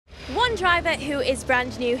One driver who is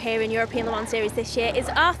brand new here in European Le Mans Series this year is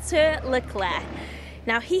Leclerc.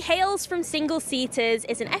 Now, he hails from single-seaters,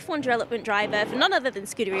 is an F1 development driver for none other than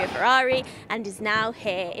Scuderia Ferrari, and is now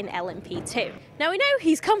here in LMP2. Now, we know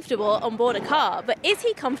he's comfortable on board a car, but is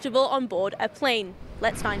he comfortable on board a plane?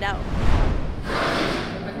 Let's find out.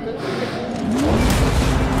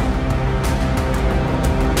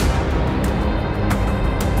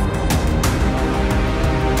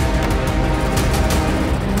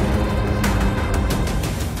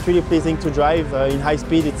 It's really pleasing to drive. In high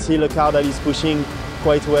speed, it's still a car that is pushing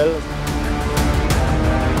quite well.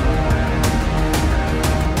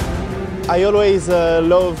 I always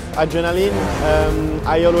love adrenaline.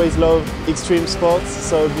 I always love extreme sports.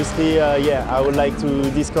 So obviously, yeah, I would like to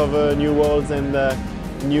discover new worlds and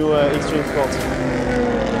new extreme sports.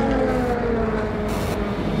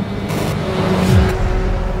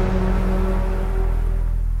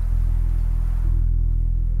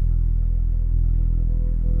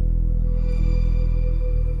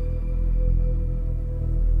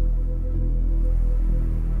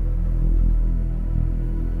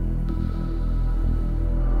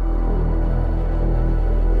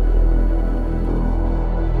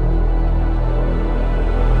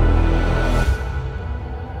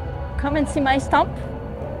 Come and see my stump.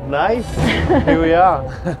 Nice, here we are.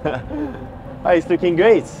 It's looking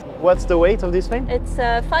great. What's the weight of this plane? It's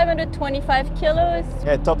 525 kilos.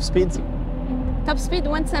 Yeah, top speed? Top speed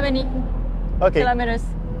 170 kilometers.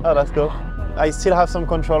 Oh, that's cool. I still have some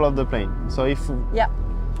control of the plane. So if yeah,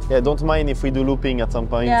 don't mind if we do looping at some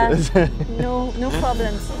point. Yeah, no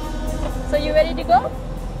problems. So you ready to go?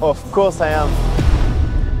 Of course I am.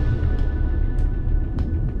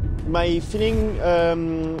 My feeling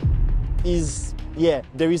is, yeah,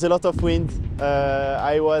 there is a lot of wind.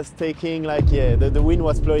 I was taking the wind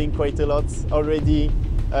was blowing quite a lot already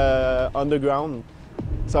on the ground.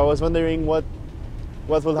 So I was wondering what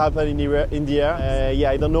will happen in the air.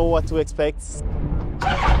 Yeah, I don't know what to expect.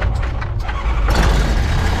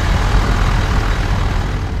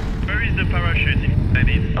 Where is the parachute in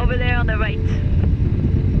Chinese? Over there on the right.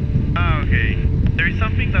 Ah, okay. There is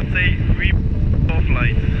something that says remove off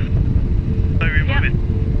light. So remove it.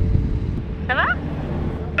 Ça va?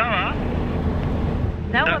 Ça va?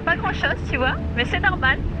 Là, on voit pas grand-chose, tu vois, mais c'est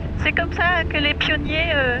normal. C'est comme ça que les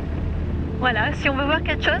pionniers, voilà, si on veut voir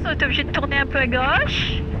quelque chose, on est obligé de tourner un peu à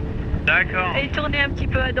gauche. D'accord. Et tourner un petit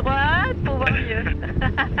peu à droite pour voir mieux.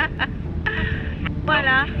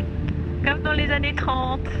 Voilà, comme dans les années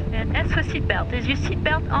 30. And as for seatbelt, is your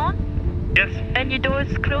seatbelt on? Yes. And your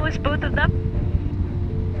doors closed, both of them?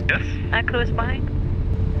 Yes. I close mine.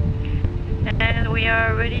 And we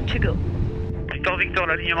are ready to go. Victor,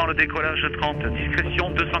 l'alignement, le décollage 30, discrétion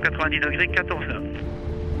 290 degrés, 14 nœuds.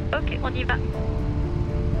 Ok, on y va.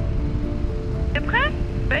 T'es prêt?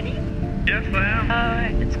 Ready? Yes, I am.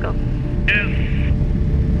 Alright, let's go. Yes.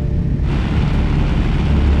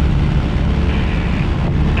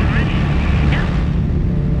 Already? Yeah.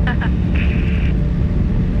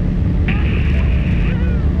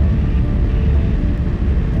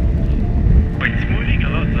 Oh, it's moving a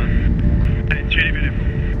lot, huh? And it's really beautiful.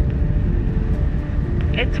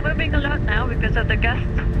 It's moving a lot now because of the gust,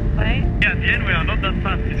 right? Yeah, at the end we are not that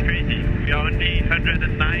fast, it's crazy. We are only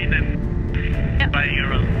 109 and flying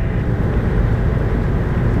around.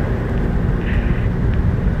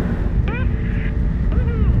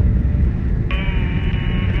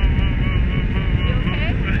 You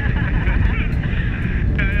okay?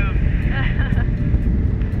 I am.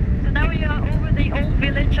 So now we are over the old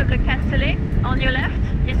village of Le Castellet on your left,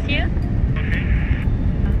 you see it? Okay.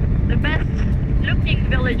 The best looking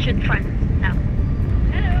village in France now.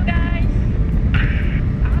 Hello guys!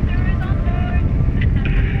 Arthur is on board!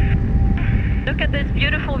 Look at this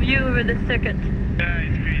beautiful view over the circuit. Yeah,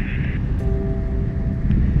 it's crazy.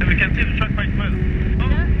 And we can see the track quite well. Oh,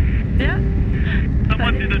 Yeah?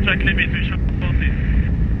 someone did the track limit, we should report it.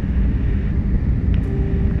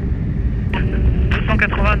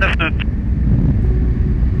 289 nœuds.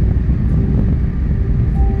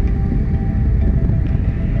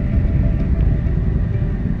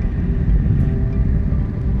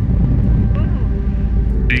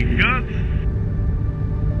 Big God.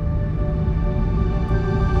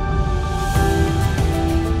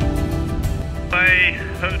 My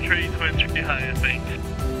heart rate went really high, I think.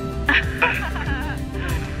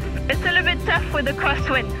 It's a little bit tough with the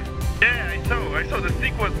crosswind. Yeah, I saw the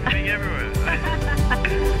stick was moving everywhere.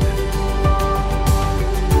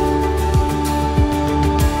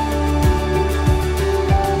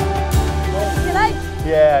 You like?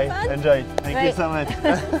 Yeah, Fun? I enjoyed. Thank you so much.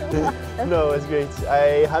 No, it was great.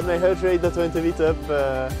 I had my heart rate that went a bit up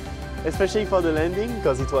especially for the landing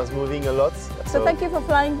because it was moving a lot. So thank you for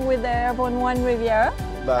flying with the Airborne 1 Riviera.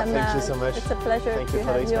 But thank you so much. It's a pleasure thank to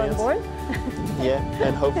have you on board. Yeah,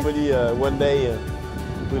 and hopefully one day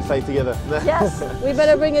we'll fly together. Yes, we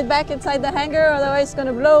better bring it back inside the hangar, otherwise it's going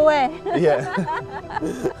to blow away. Yeah.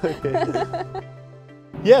 Okay.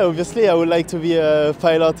 Yeah, obviously I would like to be a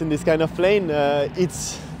pilot in this kind of plane.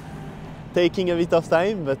 It's taking a bit of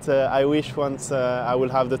time, but I wish once I will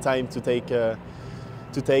have the time to take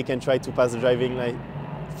and try to pass the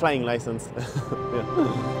flying license.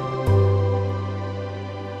 Yeah.